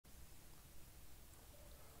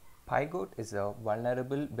PyGoat is a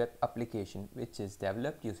vulnerable web application which is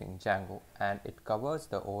developed using Django, and it covers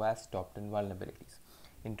the OWASP top 10 vulnerabilities.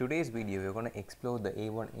 In today's video, we are going to explore the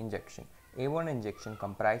A1 injection. A1 injection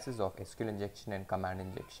comprises of SQL injection and command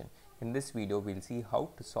injection. In this video, we will see how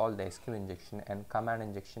to solve the SQL injection and command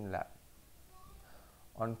injection lab.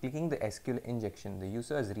 On clicking the SQL injection, the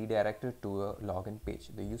user is redirected to a login page.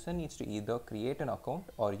 The user needs to either create an account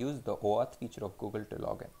or use the OAuth feature of Google to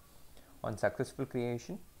log in. On successful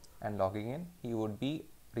creation and logging in, he would be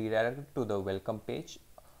redirected to the welcome page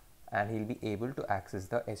and he'll be able to access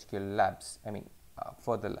the SQL labs,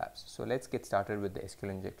 further labs. So let's get started with the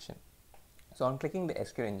SQL injection. So on clicking the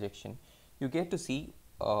SQL injection, you get to see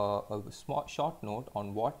a small short note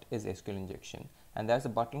on what is SQL injection, and there's a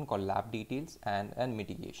button called lab details and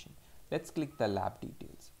mitigation. Let's click the lab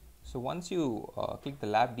details. So once you click the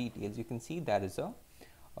lab details, you can see there is a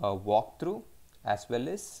walkthrough as well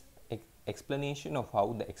as explanation of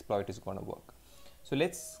how the exploit is going to work. So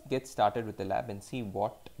let's get started with the lab and see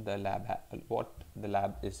what the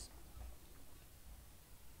lab is.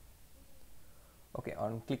 Okay,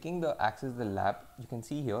 on clicking the access the lab, you can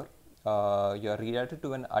see here you are redirected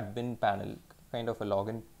to an admin panel, kind of a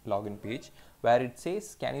login page, where it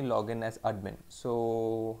says can you log in as admin.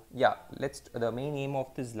 So yeah, the main aim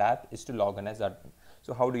of this lab is to log in as admin.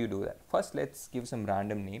 So how do you do that? First, let's give some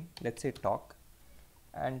random name. Let's say talk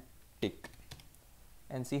and tick,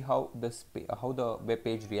 and see how the web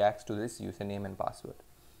page reacts to this username and password.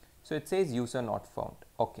 So it says user not found.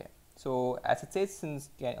 Okay, so as it says, since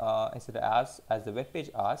as the web page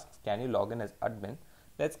asks can you log in as admin,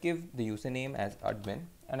 let's give the username as admin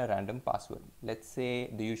and a random password. Let's say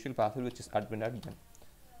the usual password, which is admin.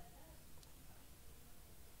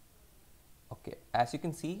 Okay, as you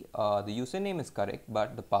can see, the username is correct,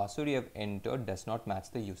 but the password you have entered does not match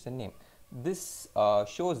the username. This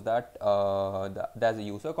shows that there's a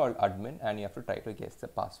user called admin and you have to try to guess the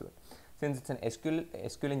password. Since it's an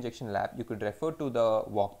SQL injection lab, you could refer to the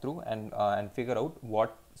walkthrough and figure out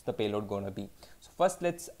what's the payload going to be. So first,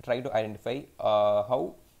 let's try to identify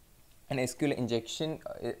how an SQL injection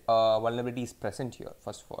vulnerability is present here,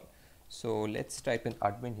 first of all. So let's type in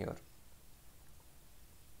admin here,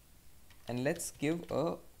 and let's give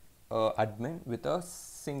a admin with a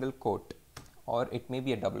single quote, or it may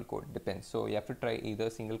be a double quote, depends. So you have to try either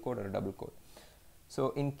a single quote or a double quote.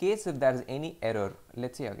 So in case if there is any error,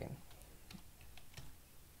 let's say again.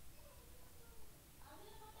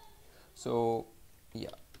 So yeah,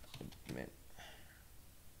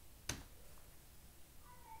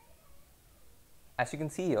 as you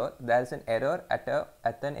can see here, there is an error at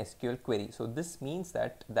an SQL query. So this means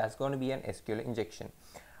that there's going to be an SQL injection.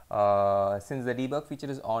 Since the debug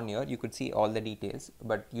feature is on here, you could see all the details,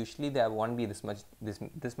 but usually there won't be this much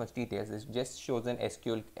details. This just shows an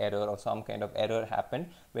SQL error or some kind of error happened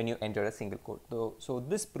when you enter a single quote. So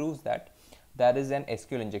this proves that there is an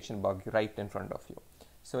SQL injection bug right in front of you.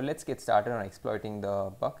 So let's get started on exploiting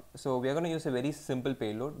the bug. So we are going to use a very simple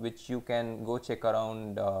payload which you can go check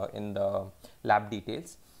around in the lab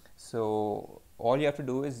details. So all you have to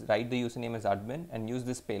do is write the username as admin and use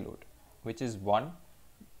this payload, which is 1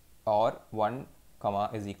 or 1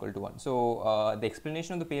 comma is equal to 1. So the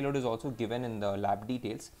explanation of the payload is also given in the lab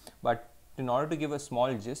details, but in order to give a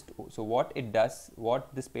small gist, so what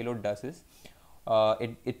this payload does is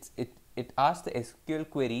it asks the SQL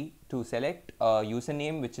query to select a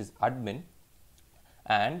username which is admin,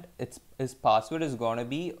 and its password is going to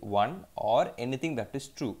be 1 or anything that is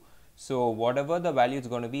true. So whatever the value is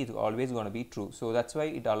going to be, it's always going to be true. So that's why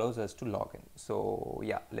it allows us to log in. So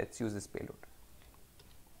yeah, let's use this payload.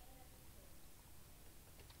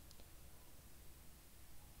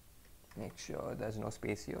 Make sure there's no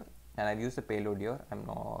space here, and I've used the payload here.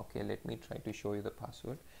 Okay, let me try to show you the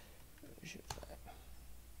password. Okay.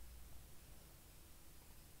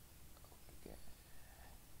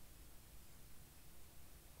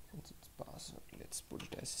 Since it's password, let's put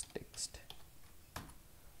it as text.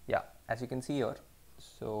 Yeah, as you can see here,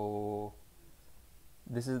 so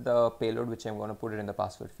this is the payload which I'm going to put it in the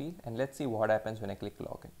password field, and let's see what happens when I click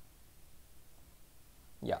login.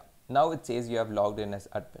 Yeah, now it says you have logged in as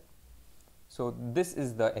admin. So this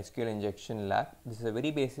is the SQL injection lab. This is a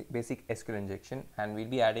very basic SQL injection, and we'll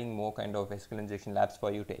be adding more kind of SQL injection labs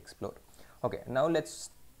for you to explore. Okay, now let's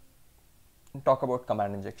talk about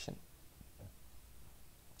command injection.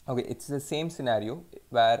 Okay, it's the same scenario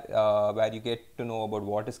where you get to know about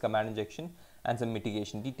what is command injection and some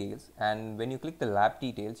mitigation details. And when you click the lab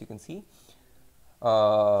details, you can see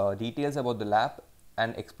details about the lab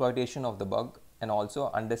and exploitation of the bug, and also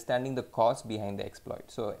understanding the cause behind the exploit.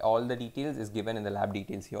 So all the details is given in the lab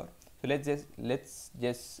details here. So let's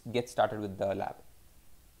just get started with the lab.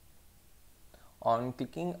 On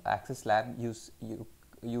clicking access lab,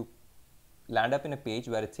 you land up in a page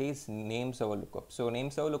where it says name server lookup. So name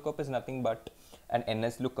server lookup is nothing but an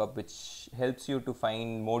NS lookup which helps you to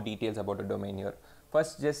find more details about a domain here.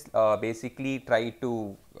 First, just basically try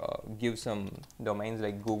to give some domains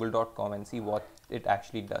like google.com and see what it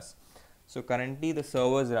actually does. So currently the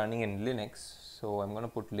server is running in Linux, so I'm going to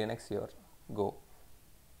put Linux here, go.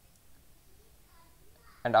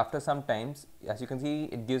 And after some times, as you can see,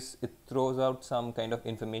 it throws out some kind of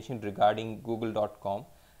information regarding google.com,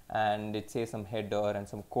 and it says some header and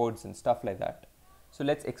some codes and stuff like that. So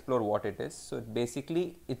let's explore what it is. So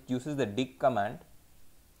basically it uses the dig command,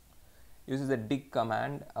 which is an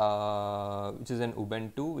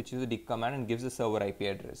Ubuntu, which is a dig command and gives the server IP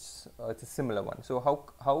address. It's a similar one. So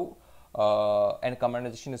how and command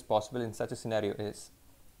injection is possible in such a scenario is,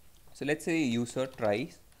 so let's say a user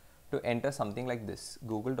tries to enter something like this,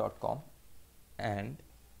 google.com, and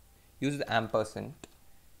use the ampersand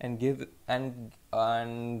and give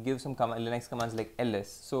some Linux commands like ls.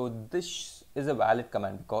 So this is a valid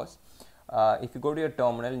command because if you go to your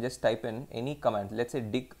terminal and just type in any command, let's say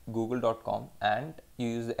dig google.com, and you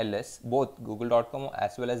use the ls, both google.com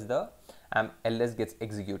as well as the ls gets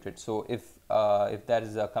executed. So if there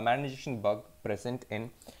is a command injection bug present in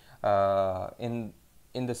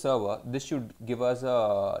the server, this should give us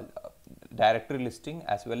a directory listing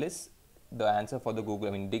as well as the answer for the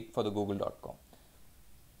Google, dig for the google.com.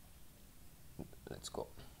 Let's go.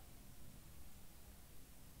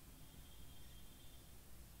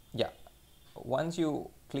 Yeah, once you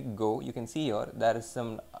click go, you can see here there is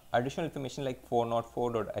some additional information like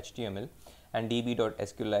 404.html and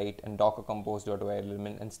db.sqlite and docker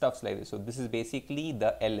compose.ylm and stuffs like this. So this is basically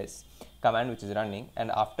the ls command which is running,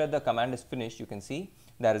 and after the command is finished, you can see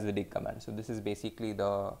there is the dig command. So this is basically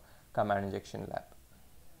the command injection lab.